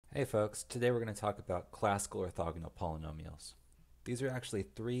Hey folks, today we're going to talk about classical orthogonal polynomials. These are actually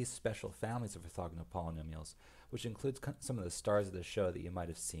three special families of orthogonal polynomials, which includes some of the stars of the show that you might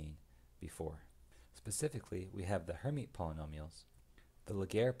have seen before. Specifically, we have the Hermite polynomials, the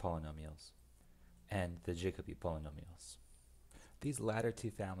Laguerre polynomials, and the Jacobi polynomials. These latter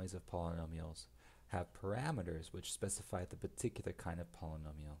two families of polynomials have parameters which specify the particular kind of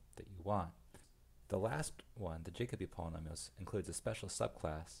polynomial that you want. The last one, the Jacobi polynomials, includes a special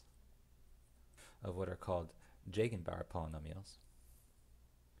subclass of what are called Jacobi polynomials,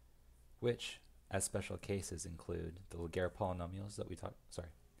 which, as special cases, include the Laguerre polynomials that we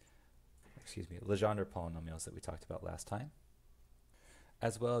Legendre polynomials that we talked about last time,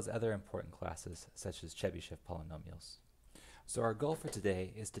 as well as other important classes such as Chebyshev polynomials. So our goal for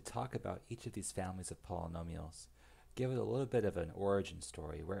today is to talk about each of these families of polynomials, give it a little bit of an origin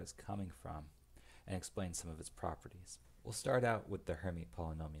story, where it's coming from, and explain some of its properties. We'll start out with the Hermite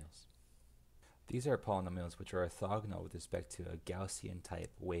polynomials. These are polynomials which are orthogonal with respect to a Gaussian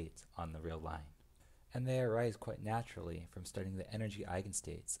type weight on the real line. And they arise quite naturally from studying the energy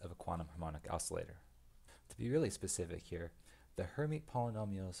eigenstates of a quantum harmonic oscillator. To be really specific here, the Hermite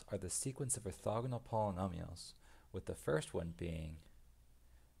polynomials are the sequence of orthogonal polynomials, with the first one being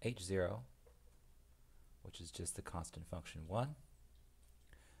h0, which is just the constant function 1.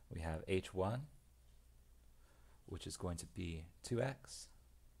 We have h1, which is going to be 2x,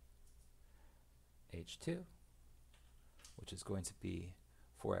 h2, which is going to be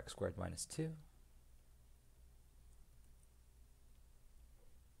 4x squared minus 2,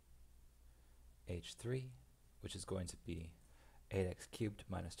 h3, which is going to be 8x cubed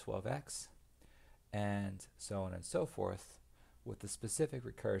minus 12x, and so on and so forth, with the specific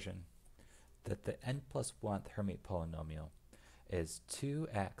recursion that the n plus 1th Hermite polynomial is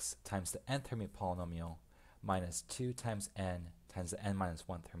 2x times the nth Hermite polynomial minus 2 times n times the n minus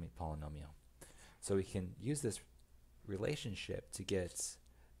 1th Hermite polynomial. So we can use this relationship to get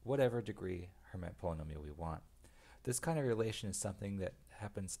whatever degree Hermite polynomial we want. This kind of relation is something that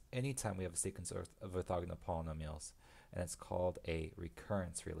happens anytime we have a sequence of orthogonal polynomials, and it's called a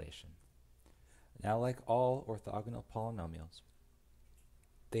recurrence relation. Now, like all orthogonal polynomials,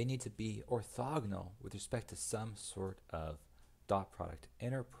 they need to be orthogonal with respect to some sort of dot product,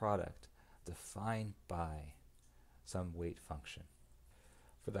 inner product, defined by some weight function.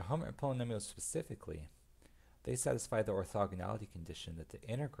 For the Hermite polynomials specifically, they satisfy the orthogonality condition that the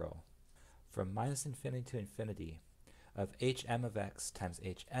integral from minus infinity to infinity of hm of x times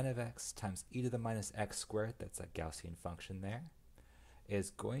hn of x times e to the minus x squared, that's a Gaussian function there, is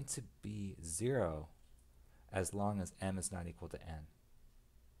going to be 0 as long as m is not equal to n.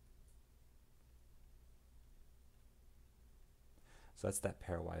 So that's that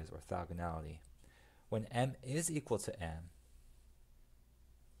pairwise orthogonality. When m is equal to n,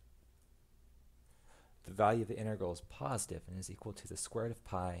 the value of the integral is positive and is equal to the square root of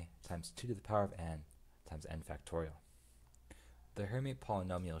pi times 2 to the power of n times n factorial. The Hermite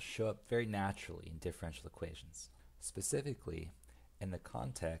polynomials show up very naturally in differential equations, specifically in the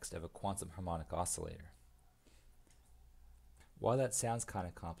context of a quantum harmonic oscillator. While that sounds kind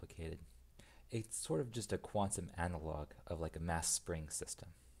of complicated, it's sort of just a quantum analog of like a mass spring system.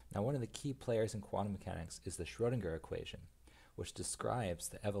 Now, one of the key players in quantum mechanics is the Schrödinger equation, which describes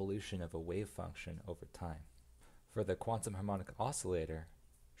the evolution of a wave function over time. For the quantum harmonic oscillator,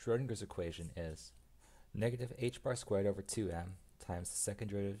 Schrödinger's equation is negative h bar squared over 2m times the second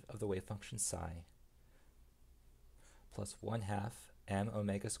derivative of the wave function psi plus 1/2 m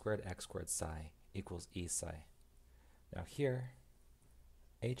omega squared x squared psi equals e psi. Now here,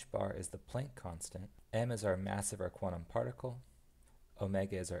 h bar is the Planck constant, m is our mass of our quantum particle,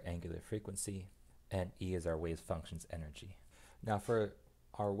 omega is our angular frequency, and e is our wave function's energy. Now, for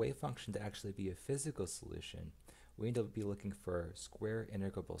our wave function to actually be a physical solution, we need to be looking for square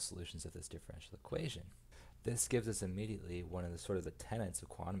integrable solutions of this differential equation. This gives us immediately one of the tenets of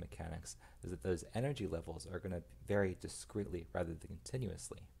quantum mechanics, is that those energy levels are going to vary discretely rather than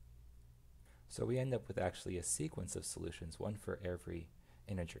continuously. So we end up with actually a sequence of solutions, one for every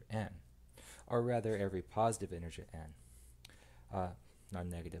integer n, or rather every positive integer n,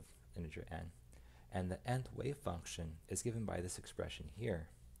 non-negative integer n. And the nth wave function is given by this expression here,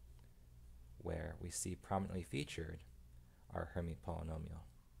 where we see prominently featured our Hermite polynomial.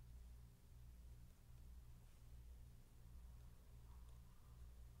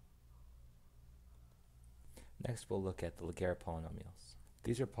 Next, we'll look at the Laguerre polynomials.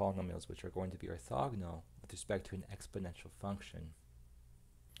 These are polynomials which are going to be orthogonal with respect to an exponential function.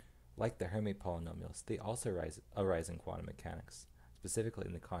 Like the Hermite polynomials, they also arise in quantum mechanics, specifically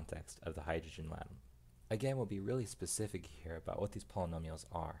in the context of the hydrogen atom. Again, we'll be really specific here about what these polynomials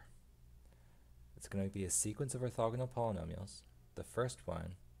are. It's going to be a sequence of orthogonal polynomials, the first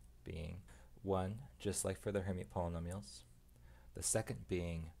one being 1, just like for the Hermite polynomials, the second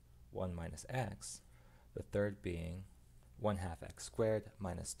being 1 minus x, the third being 1/2 x squared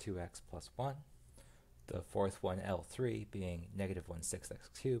minus 2x plus 1, the fourth one, L3, being negative 1/6 x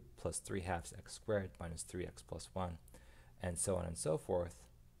cubed plus 3/2 x squared minus 3x plus 1, and so on and so forth,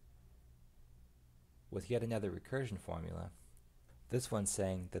 with yet another recursion formula. This one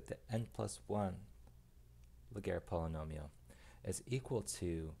saying that the n plus 1 Laguerre polynomial is equal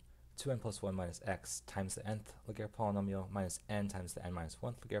to 2n plus 1 minus x times the nth Laguerre polynomial minus n times the n minus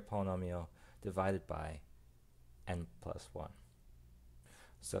 1th Laguerre polynomial divided by n plus 1.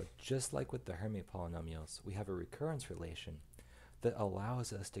 So just like with the Hermite polynomials, we have a recurrence relation that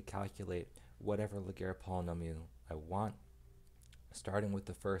allows us to calculate whatever Laguerre polynomial I want, starting with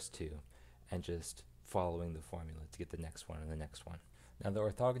the first two and just following the formula to get the next one and the next one. Now the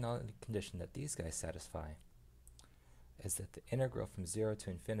orthogonality condition that these guys satisfy is that the integral from 0 to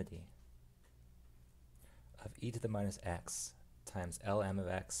infinity of e to the minus x times lm of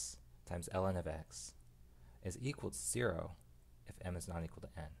x times ln of x is equal to 0 if m is not equal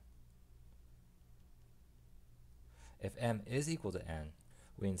to n. If m is equal to n,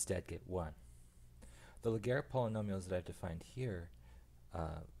 we instead get 1. The Laguerre polynomials that I've defined here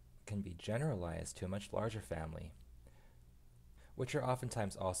can be generalized to a much larger family, which are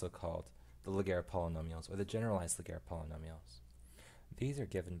oftentimes also called the Laguerre polynomials or the generalized Laguerre polynomials. These are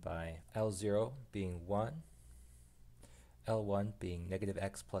given by L0 being 1, L1 being negative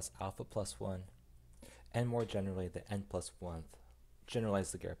x plus alpha plus 1, and more generally the n plus 1th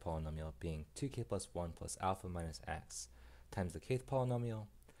generalized Laguerre polynomial being 2k plus 1 plus alpha minus x times the kth polynomial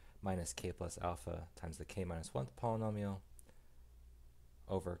minus k plus alpha times the k minus 1th polynomial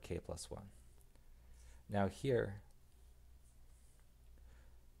over k plus 1. Now here,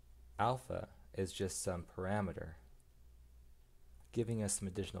 alpha is just some parameter, giving us some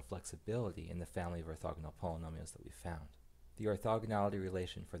additional flexibility in the family of orthogonal polynomials that we found. The orthogonality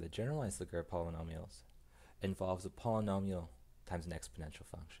relation for the generalized Laguerre polynomials involves a polynomial times an exponential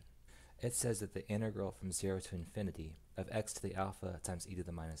function. It says that the integral from 0 to infinity of x to the alpha times e to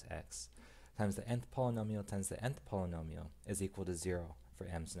the minus x times the nth polynomial times the nth polynomial is equal to 0 for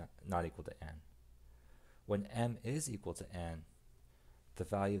m's not equal to n. When m is equal to n, the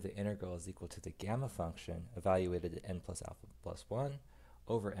value of the integral is equal to the gamma function evaluated at n plus alpha plus 1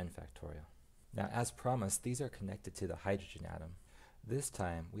 over n factorial. Now, as promised, these are connected to the hydrogen atom. This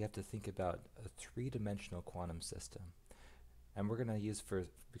time, we have to think about a three-dimensional quantum system. And we're going to use,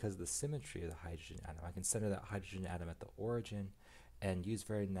 because of the symmetry of the hydrogen atom, I can center that hydrogen atom at the origin and use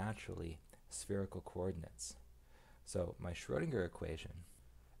very naturally spherical coordinates. So my Schrödinger equation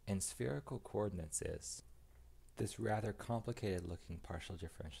in spherical coordinates is this rather complicated looking partial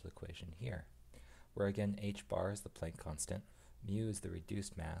differential equation here, where again h bar is the Planck constant, mu is the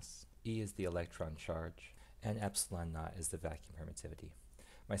reduced mass, E is the electron charge, and epsilon naught is the vacuum permittivity.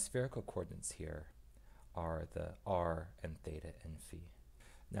 My spherical coordinates here are the r and theta and phi.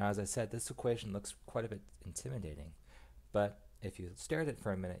 Now, as I said, this equation looks quite a bit intimidating, but if you stare at it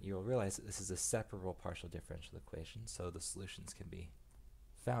for a minute, you'll realize that this is a separable partial differential equation, so the solutions can be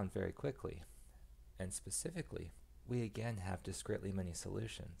found very quickly. And specifically, we again have discretely many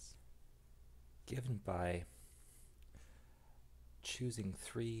solutions, given by choosing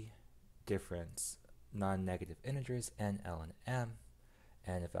three different non-negative integers, n, l, and m,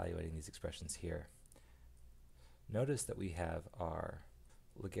 and evaluating these expressions here. Notice that we have our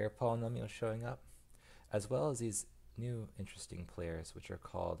Laguerre polynomial showing up, as well as these new interesting pairs, which are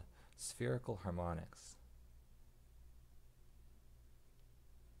called spherical harmonics.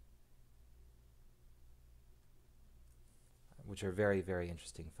 Which are very, very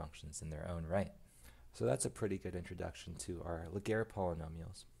interesting functions in their own right. So that's a pretty good introduction to our Laguerre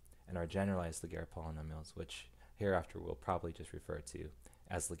polynomials and our generalized Laguerre polynomials, which hereafter we'll probably just refer to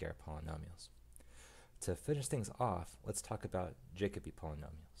as Laguerre polynomials. To finish things off, let's talk about Jacobi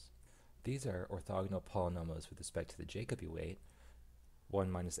polynomials. These are orthogonal polynomials with respect to the Jacobi weight, 1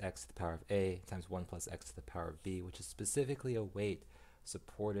 minus x to the power of a times 1 plus x to the power of b, which is specifically a weight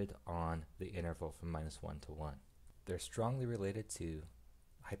supported on the interval from -1 to 1. They're strongly related to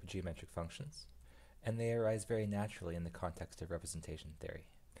hypergeometric functions, and they arise very naturally in the context of representation theory.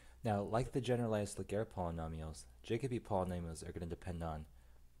 Now, like the generalized Laguerre polynomials, Jacobi polynomials are going to depend on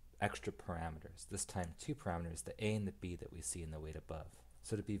extra parameters, this time two parameters, the a and the b that we see in the weight above.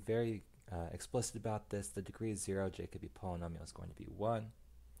 So to be very explicit about this, the degree 0 Jacobi polynomial is going to be 1.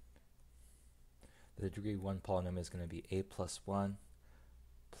 The degree 1 polynomial is going to be a plus 1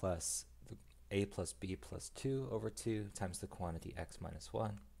 plus the a plus b plus 2 over 2 times the quantity x minus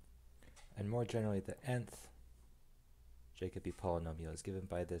 1. And more generally, the nth Jacobi polynomial is given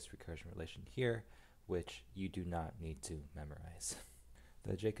by this recursion relation here, which you do not need to memorize.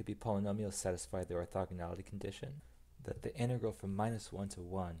 The Jacobi polynomials satisfy the orthogonality condition that the integral from minus 1 to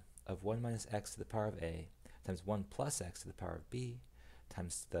 1 of 1 minus x to the power of a times 1 plus x to the power of b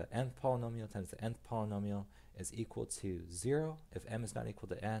times the nth polynomial times the nth polynomial is equal to 0 if m is not equal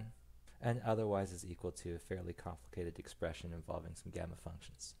to n, and otherwise is equal to a fairly complicated expression involving some gamma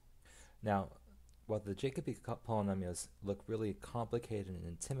functions. Now, while the Jacobi polynomials look really complicated and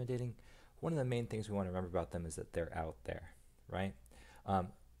intimidating, one of the main things we want to remember about them is that they're out there, right?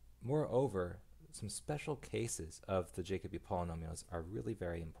 Moreover, some special cases of the Jacobi polynomials are really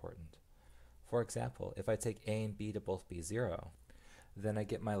very important. For example, if I take a and b to both be 0, then I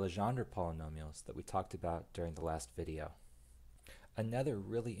get my Legendre polynomials that we talked about during the last video. Another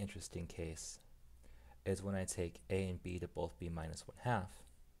really interesting case is when I take a and b to both be minus 1/2.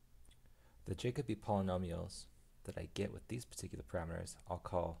 The Jacobi polynomials that I get with these particular parameters I'll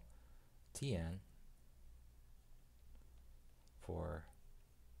call Tn for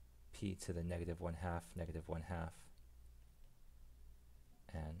p to the negative 1/2, negative 1/2,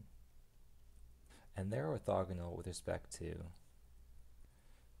 n. And they're orthogonal with respect to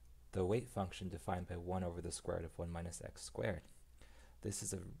the weight function defined by 1 over the square root of 1 minus x squared. This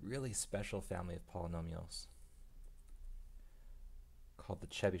is a really special family of polynomials called the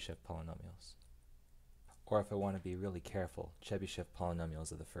Chebyshev polynomials. Or if I want to be really careful, Chebyshev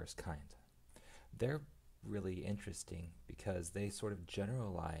polynomials of the first kind. They're really interesting because they sort of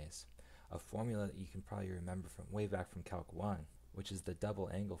generalize a formula that you can probably remember from way back from Calc 1, which is the double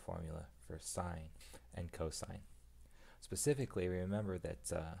angle formula for sine and cosine. Specifically, remember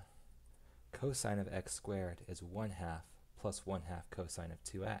that cosine of x squared is 1/2 plus 1/2 cosine of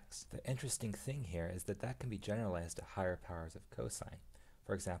 2x. The interesting thing here is that that can be generalized to higher powers of cosine.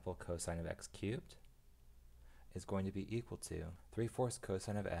 For example, cosine of x cubed is going to be equal to 3/4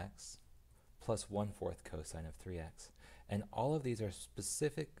 cosine of x plus 1/4 cosine of 3x. And all of these are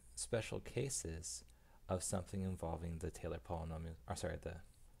specific special cases of something involving the Taylor polynomial, or sorry,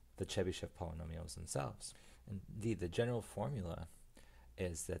 the Chebyshev polynomials themselves. Indeed, the general formula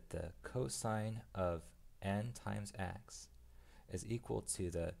is that the cosine of n times x is equal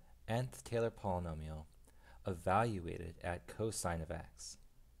to the nth Taylor polynomial evaluated at cosine of x.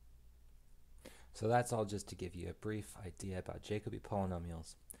 So that's all just to give you a brief idea about Jacobi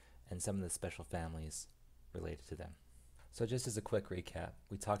polynomials and some of the special families related to them. So just as a quick recap,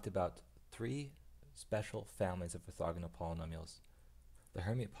 we talked about 3 special families of orthogonal polynomials: the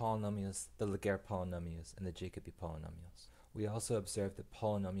Hermite polynomials, the Laguerre polynomials, and the Jacobi polynomials. We also observed that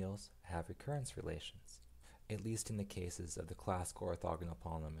polynomials have recurrence relations, at least in the cases of the classical orthogonal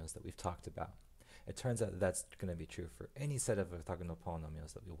polynomials that we've talked about. It turns out that that's going to be true for any set of orthogonal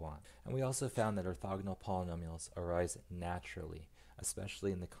polynomials that we want. And we also found that orthogonal polynomials arise naturally,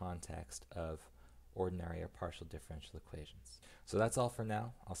 especially in the context of ordinary or partial differential equations. So that's all for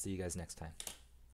now. I'll see you guys next time.